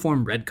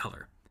uniform red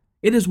color.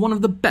 It is one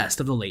of the best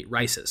of the late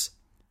rices.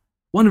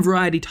 One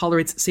variety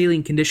tolerates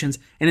saline conditions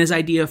and is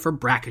ideal for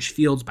brackish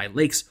fields by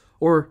lakes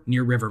or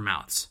near river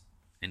mouths."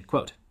 End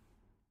quote.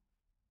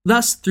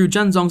 Thus, through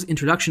Zhenzong's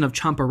introduction of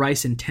champa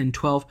rice in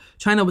 1012,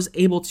 China was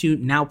able to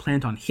now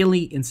plant on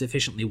hilly,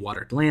 insufficiently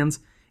watered lands,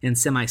 in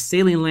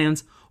semi-saline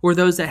lands, or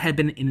those that had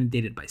been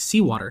inundated by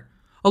seawater,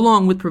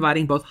 along with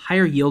providing both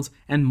higher yields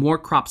and more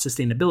crop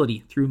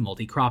sustainability through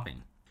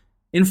multi-cropping.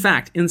 In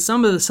fact, in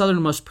some of the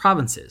southernmost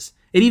provinces,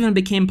 it even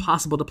became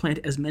possible to plant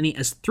as many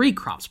as 3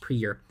 crops per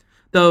year,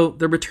 though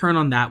the return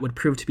on that would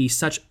prove to be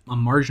such a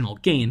marginal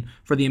gain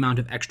for the amount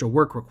of extra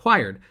work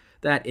required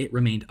that it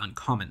remained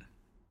uncommon.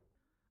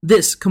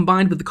 This,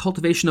 combined with the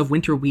cultivation of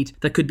winter wheat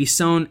that could be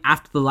sown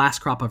after the last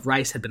crop of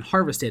rice had been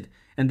harvested,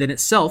 and then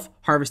itself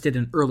harvested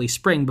in early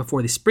spring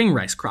before the spring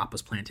rice crop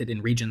was planted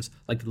in regions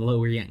like the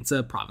lower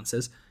Yangtze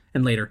provinces,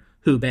 and later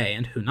Hubei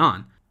and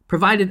Hunan,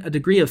 provided a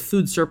degree of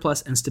food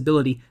surplus and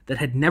stability that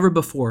had never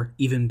before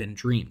even been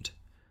dreamed.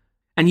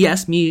 And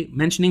yes, me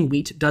mentioning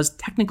wheat does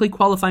technically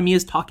qualify me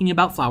as talking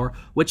about flour,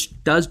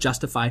 which does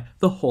justify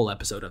the whole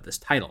episode of this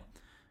title.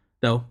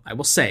 Though, I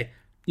will say,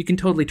 you can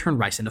totally turn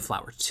rice into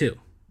flour too.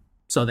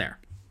 So there.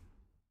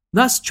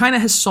 Thus, China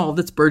has solved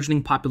its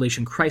burgeoning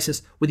population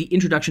crisis with the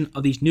introduction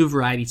of these new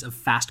varieties of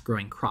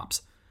fast-growing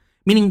crops,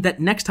 meaning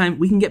that next time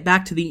we can get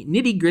back to the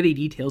nitty-gritty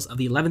details of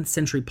the 11th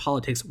century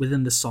politics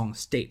within the Song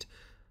state.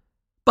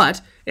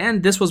 But,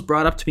 and this was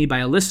brought up to me by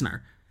a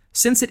listener,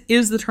 since it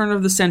is the turn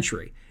of the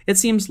century, it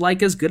seems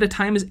like as good a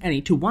time as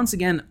any to once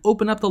again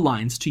open up the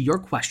lines to your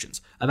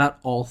questions about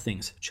all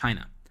things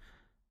China.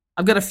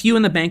 I've got a few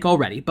in the bank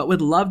already, but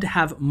would love to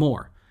have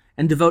more,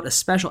 and devote a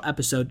special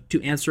episode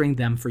to answering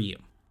them for you.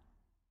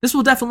 This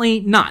will definitely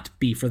not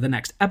be for the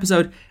next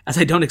episode, as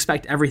I don't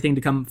expect everything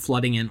to come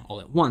flooding in all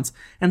at once,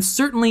 and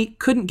certainly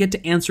couldn't get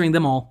to answering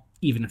them all,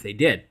 even if they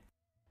did.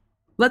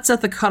 Let's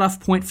set the cutoff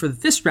point for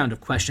this round of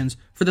questions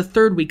for the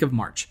 3rd week of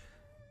March.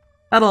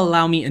 That'll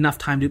allow me enough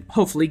time to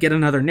hopefully get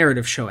another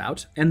narrative show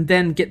out, and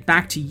then get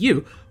back to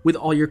you with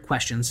all your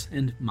questions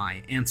and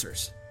my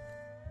answers.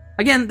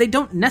 Again, they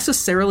don't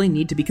necessarily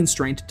need to be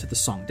constrained to the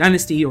Song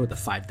Dynasty or the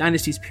 5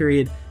 Dynasties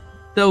period,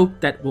 though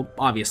that will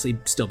obviously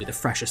still be the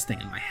freshest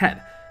thing in my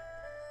head.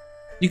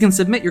 You can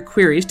submit your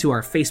queries to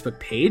our Facebook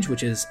page,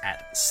 which is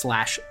at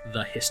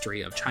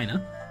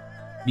 /thehistoryofchina,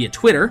 via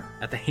Twitter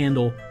at the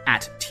handle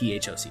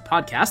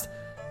 @THOCpodcast,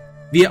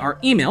 via our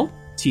email,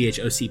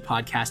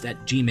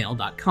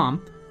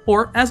 thocpodcast@gmail.com,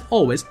 or, as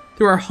always,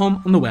 through our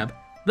home on the web,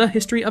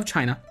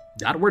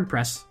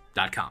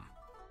 thehistoryofchina.wordpress.com.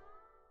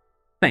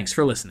 Thanks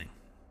for listening.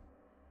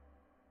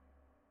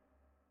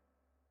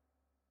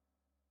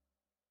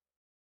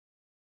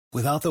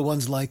 Without the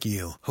ones like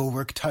you, who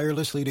work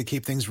tirelessly to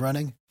keep things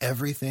running,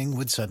 everything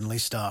would suddenly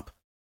stop.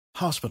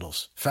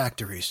 Hospitals,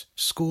 factories,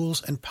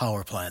 schools, and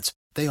power plants,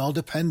 they all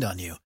depend on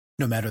you.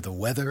 No matter the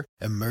weather,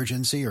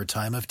 emergency, or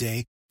time of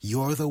day,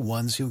 you're the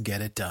ones who get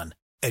it done.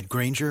 At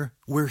Grainger,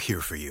 we're here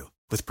for you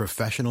with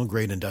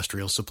professional-grade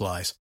industrial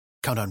supplies.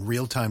 Count on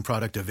real-time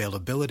product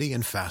availability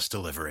and fast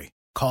delivery.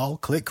 Call,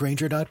 click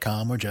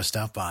Grainger.com, or just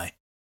stop by.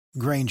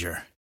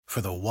 Grainger, for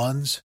the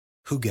ones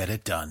who get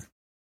it done.